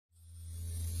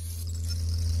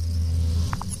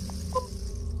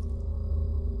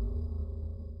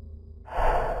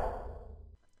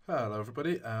Hello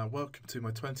everybody, and welcome to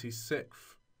my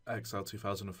 26th Excel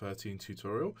 2013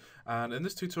 tutorial. And in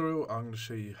this tutorial I'm going to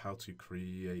show you how to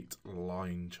create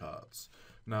line charts.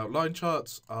 Now line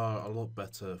charts are a lot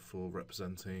better for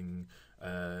representing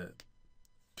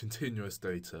continuous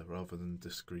data rather than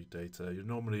discrete data. You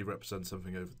normally represent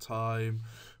something over time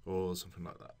or something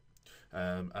like that.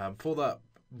 And for that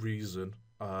reason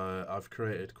I've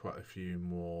created quite a few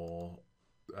more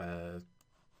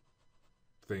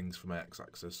things for my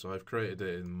x-axis, so I've created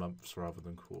it in months rather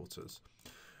than quarters,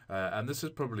 and this is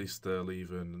probably still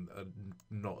even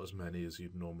not as many as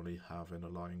you'd normally have in a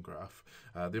line graph.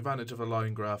 The advantage of a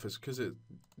line graph is because it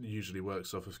usually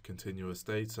works off of continuous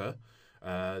data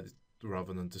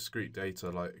rather than discrete data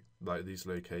like these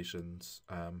locations.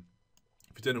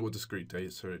 If you don't know what discrete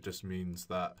data, it just means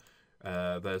that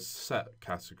there's set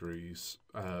categories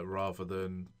rather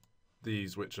than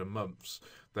these, which are months.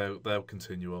 They'll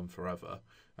continue on forever,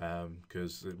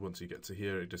 because once you get to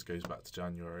here, it just goes back to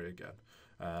January again.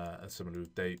 And similar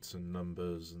with dates and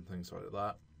numbers and things like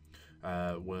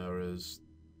that. Whereas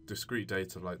discrete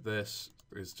data like this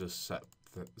is just set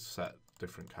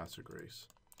different categories.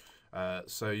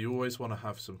 So you always want to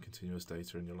have some continuous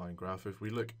data in your line graph. If we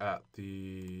look at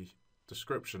the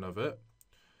description of it,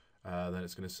 then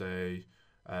it's going to say,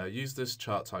 use this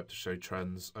chart type to show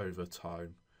trends over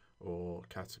time or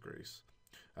categories.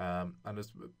 And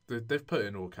they've put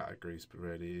in all categories, but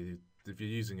really, if you're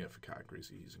using it for categories,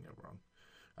 you're using it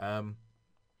wrong.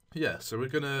 Yeah, so we're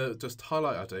going to just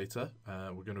highlight our data.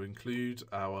 We're going to include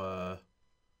our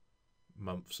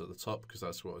months at the top because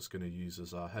that's what it's going to use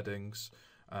as our headings.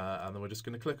 And then we're just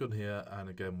going to click on here, and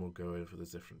again, we'll go over the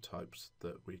different types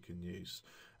that we can use.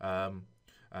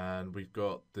 And we've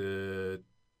got the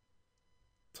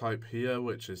type here,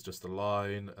 which is just a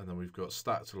line, and then we've got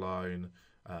stacked line,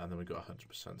 and then we've got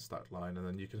 100% stacked line, and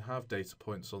then you can have data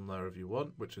points on there if you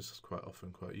want, which is quite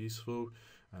often quite useful,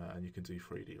 and you can do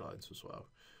 3D lines as well.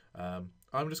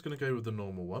 I'm just going to go with the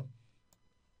normal one,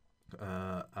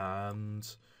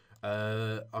 and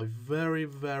I very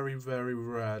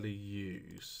rarely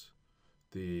use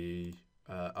the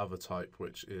other type,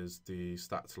 which is the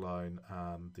stacked line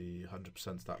and the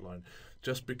 100% stacked line,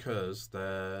 just because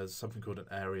there's something called an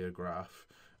area graph,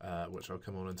 which I'll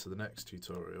come on into the next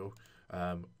tutorial,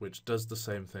 which does the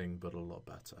same thing but a lot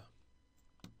better.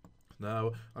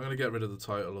 Now I'm going to get rid of the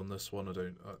title on this one.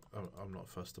 I'm not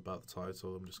fussed about the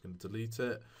title. I'm just going to delete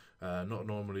it. Not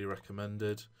normally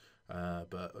recommended.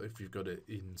 But if you've got it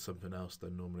in something else,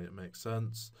 then normally it makes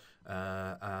sense.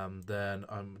 And then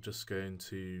I'm just going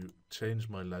to change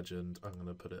my legend. I'm going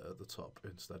to put it at the top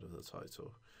instead of the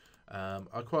title.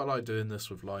 I quite like doing this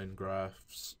with line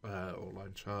graphs or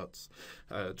line charts,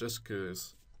 just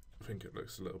because I think it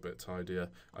looks a little bit tidier.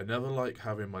 I never like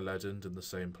having my legend in the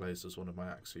same place as one of my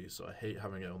axes, so I hate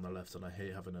having it on the left and I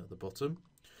hate having it at the bottom,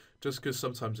 just because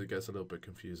sometimes it gets a little bit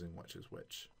confusing which is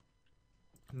which.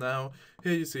 Now,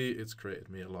 here you see it's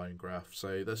created me a line graph,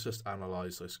 so let's just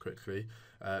analyse this quickly.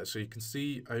 So you can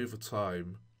see over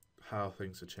time how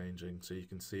things are changing. So you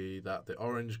can see that the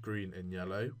orange, green and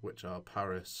yellow, which are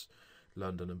Paris,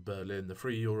 London and Berlin, the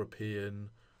three European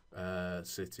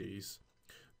cities,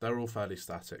 they're all fairly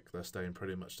static. They're staying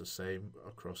pretty much the same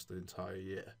across the entire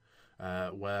year.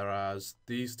 Whereas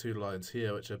these two lines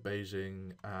here, which are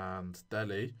Beijing and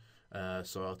Delhi,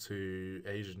 so our two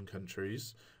Asian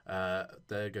countries,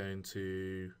 they're going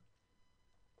to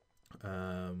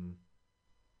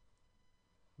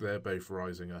they're both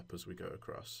rising up as we go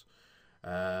across,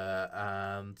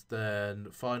 and then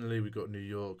finally we've got New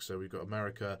York, so we've got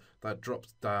America that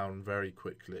drops down very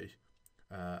quickly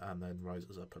and then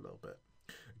rises up a little bit.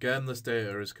 Again, this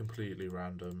data is completely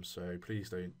random, so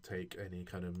please don't take any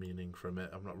kind of meaning from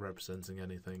it. I'm not representing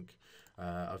anything.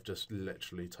 I've just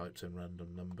literally typed in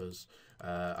random numbers.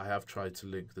 I have tried to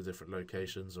link the different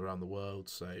locations around the world,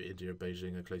 so India and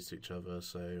Beijing are close to each other,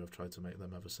 so I've tried to make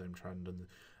them have the same trend,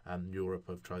 and Europe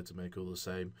I've tried to make all the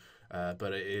same.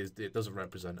 But it doesn't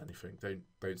represent anything.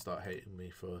 Don't start hating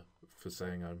me for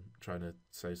saying I'm trying to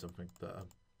say something that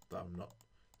I'm not.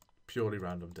 Purely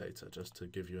random data, just to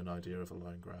give you an idea of a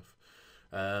line graph.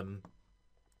 But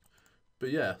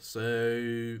yeah,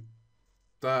 so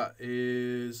that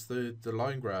is the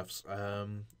line graphs.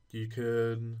 You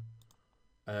can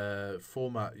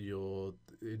format your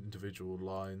individual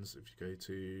lines. If you go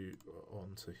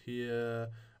onto here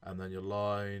and then your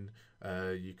line,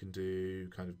 you can do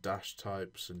kind of dash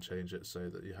types and change it so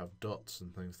that you have dots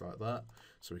and things like that.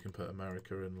 So we can put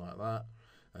America in like that.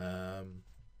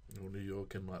 Or New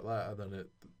York in like that, and then it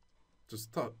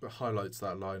just highlights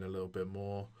that line a little bit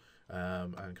more.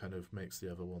 and kind of makes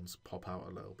the other ones pop out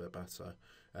a little bit better.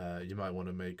 You might want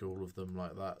to make all of them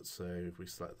like that. So if we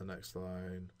select the next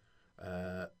line,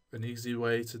 an easy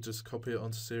way to just copy it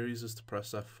onto series is to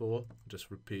press F4. It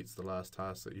just repeats the last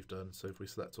task that you've done. So if we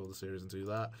select all the series and do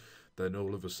that, then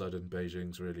all of a sudden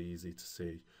Beijing's really easy to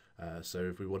see. So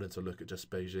if we wanted to look at just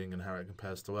Beijing and how it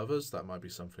compares to others, that might be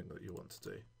something that you want to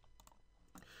do.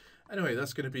 Anyway,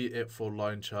 that's going to be it for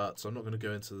line charts. I'm not going to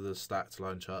go into the stacked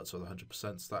line charts or the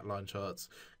 100% stacked line charts,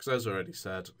 because as I already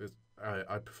said,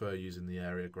 I prefer using the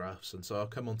area graphs, and so I'll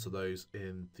come on to those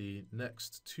in the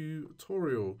next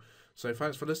tutorial. So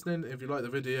thanks for listening. If you like the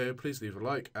video, please leave a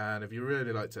like, and if you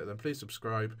really liked it, then please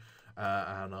subscribe,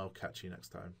 and I'll catch you next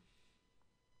time.